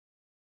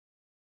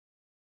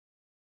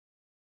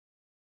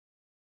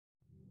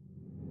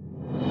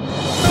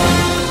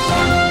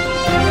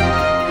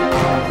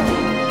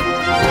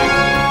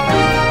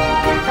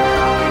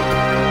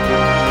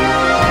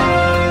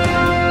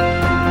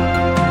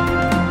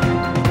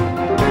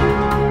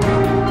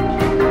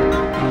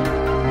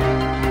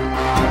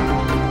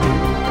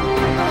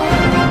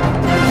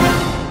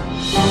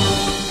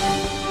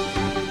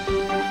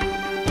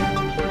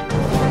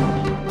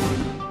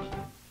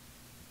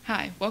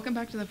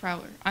the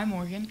Prowler. I'm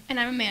Morgan. And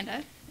I'm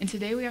Amanda. And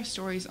today we have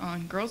stories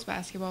on girls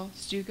basketball,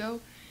 Stuco,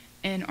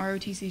 and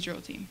ROTC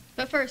drill team.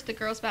 But first, the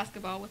girls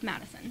basketball with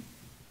Madison.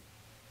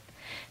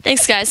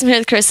 Thanks, guys. I'm here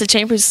with Krista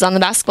Chambers, who's on the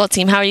basketball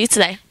team. How are you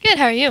today? Good,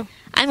 how are you?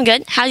 I'm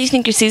good. How do you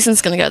think your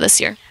season's going to go this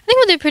year? I think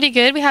we'll do pretty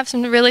good. We have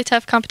some really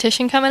tough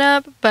competition coming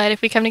up, but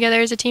if we come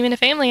together as a team and a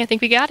family, I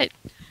think we got it.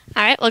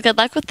 All right, well, good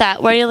luck with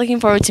that. What are you looking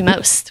forward to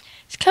most?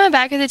 Just coming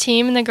back as a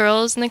team and the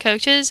girls and the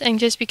coaches and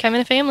just becoming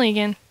a family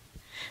again.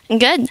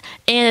 Good.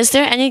 And is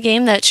there any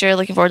game that you're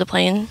looking forward to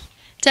playing?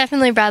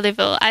 Definitely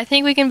Bradleyville. I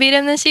think we can beat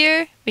them this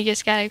year. We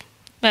just got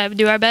to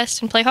do our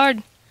best and play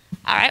hard.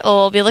 All right, well,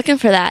 we'll be looking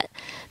for that.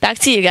 Back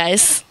to you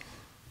guys.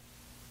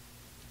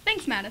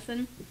 Thanks,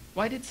 Madison.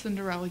 Why did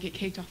Cinderella get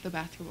kicked off the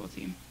basketball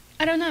team?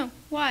 I don't know.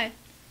 Why?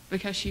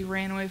 Because she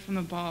ran away from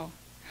the ball.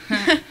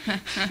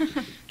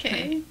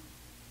 Okay.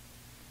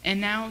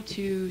 And now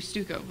to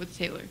Stuco with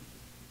Taylor.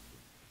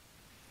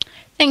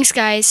 Thanks,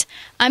 guys.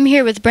 I'm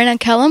here with Brenna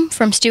Kellum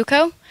from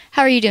Stuco.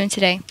 How are you doing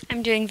today?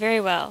 I'm doing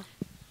very well.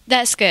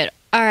 That's good.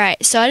 All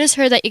right, so I just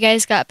heard that you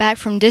guys got back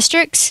from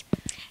districts.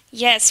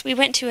 Yes, we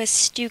went to a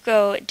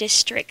Stuco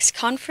Districts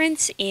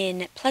conference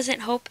in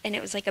Pleasant Hope, and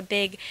it was like a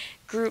big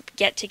group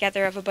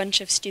get-together of a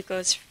bunch of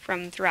Stucos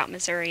from throughout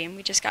Missouri, and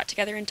we just got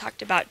together and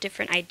talked about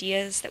different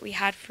ideas that we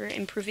had for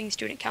improving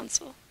student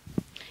council.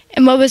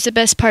 And what was the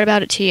best part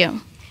about it to you?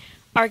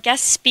 Our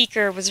guest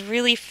speaker was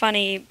really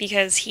funny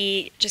because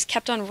he just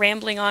kept on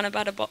rambling on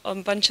about a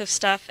bunch of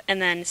stuff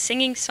and then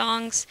singing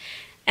songs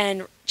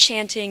and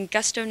chanting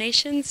Gusto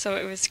Nation, so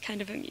it was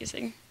kind of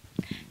amusing.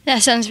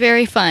 That sounds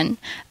very fun.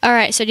 All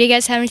right, so do you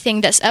guys have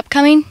anything that's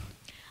upcoming?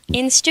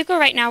 In Stuco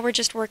right now, we're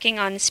just working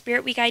on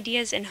Spirit Week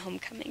ideas and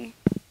homecoming.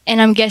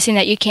 And I'm guessing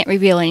that you can't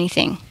reveal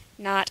anything.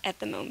 Not at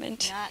the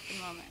moment. Not at the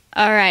moment.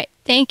 All right,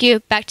 thank you.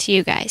 Back to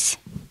you guys.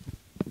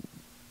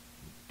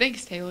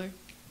 Thanks, Taylor.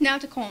 Now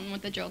to Colton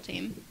with the drill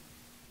team.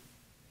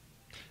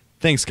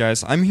 Thanks,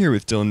 guys. I'm here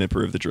with Dylan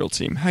Nipper of the drill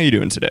team. How you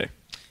doing today?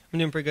 I'm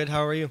doing pretty good.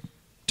 How are you?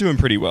 Doing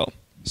pretty well.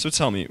 So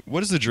tell me,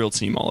 what is the drill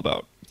team all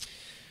about?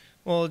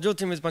 Well, the drill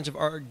team is a bunch of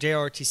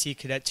JROTC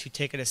cadets who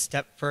take it a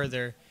step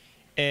further.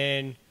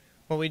 And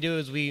what we do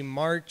is we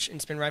march and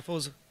spin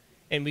rifles,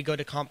 and we go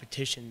to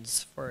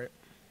competitions for it.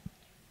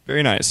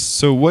 Very nice.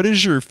 So what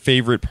is your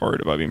favorite part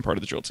about being part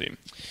of the drill team?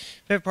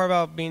 Favorite part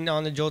about being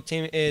on the drill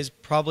team is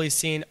probably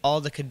seeing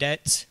all the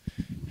cadets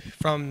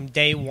from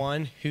day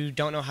one who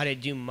don't know how to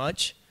do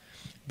much,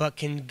 but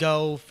can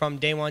go from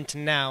day one to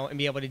now and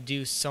be able to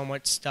do so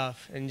much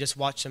stuff and just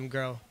watch them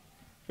grow.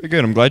 Very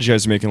good. I'm glad you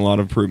guys are making a lot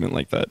of improvement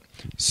like that.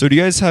 So do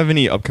you guys have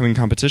any upcoming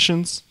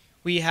competitions?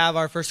 We have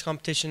our first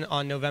competition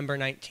on November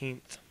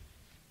 19th.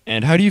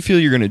 And how do you feel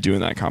you're going to do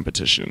in that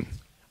competition?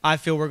 I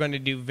feel we're going to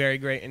do very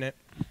great in it.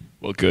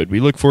 Well, good. We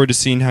look forward to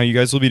seeing how you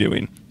guys will be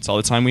doing. That's all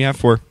the time we have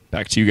for.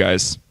 Back to you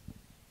guys.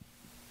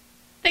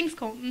 Thanks,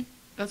 Colton.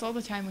 That's all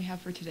the time we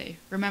have for today.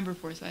 Remember,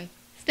 Forsyth.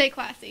 Stay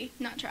classy,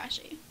 not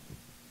trashy.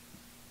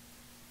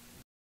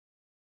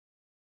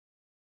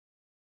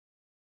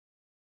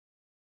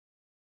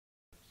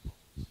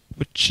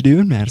 What you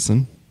doing,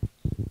 Madison?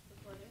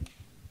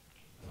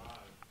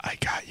 I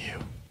got you.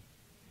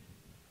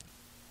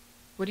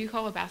 What do you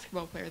call a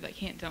basketball player that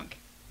can't dunk?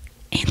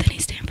 Anthony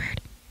Stanford.